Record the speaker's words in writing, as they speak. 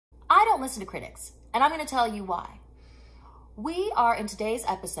don't listen to critics, and I'm going to tell you why. We are, in today's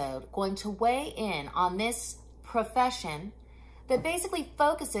episode, going to weigh in on this profession that basically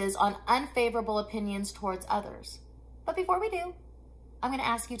focuses on unfavorable opinions towards others. But before we do, I'm going to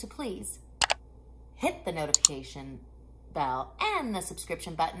ask you to please hit the notification bell and the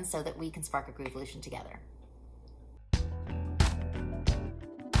subscription button so that we can spark a Groovalution together.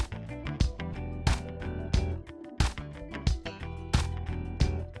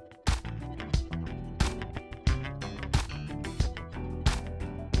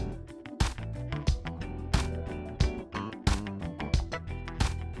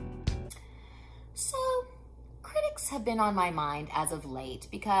 So, critics have been on my mind as of late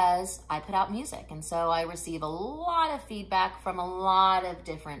because I put out music, and so I receive a lot of feedback from a lot of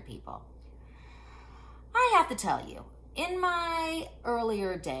different people. I have to tell you, in my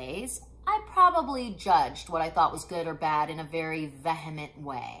earlier days, I probably judged what I thought was good or bad in a very vehement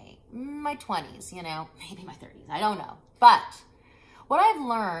way. My 20s, maybe my 30s, I don't know. But what I've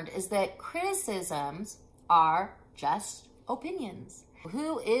learned is that criticisms are just opinions.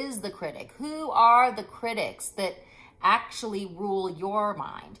 Who is the critic? Who are the critics that actually rule your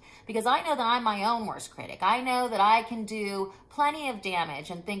mind? Because I know that I'm my own worst critic. I know that I can do plenty of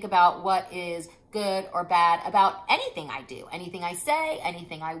damage and think about what is good or bad about anything I do, anything I say,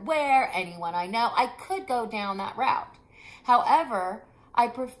 anything I wear, anyone I know. I could go down that route. However, I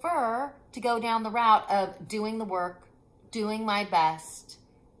prefer to go down the route of doing the work, doing my best,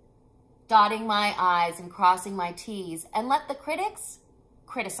 dotting my I's and crossing my T's, and let the critics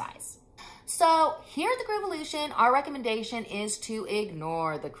criticize. So here at the Groovalution, our recommendation is to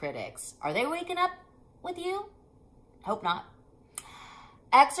ignore the critics. Are they waking up with you? Hope not.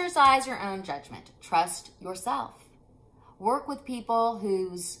 Exercise your own judgment. Trust yourself. Work with people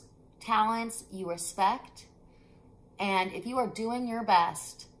whose talents you respect. And if you are doing your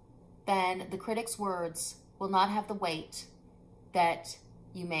best, then the critics' words will not have the weight that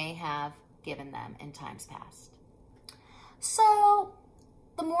you may have given them in times past. So,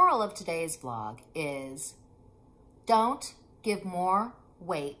 the moral of today's vlog is don't give more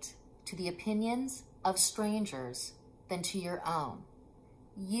weight to the opinions of strangers than to your own.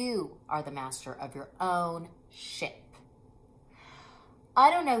 You are the master of your own ship. I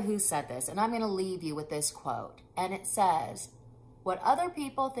don't know who said this, and I'm going to leave you with this quote. And it says, what other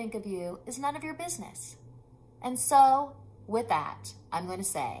people think of you is none of your business. And so, with that, I'm going to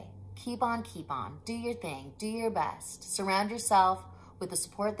say, keep on, do your thing, do your best, surround yourself with the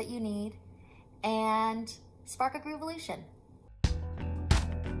support that you need, and spark a Groovalution.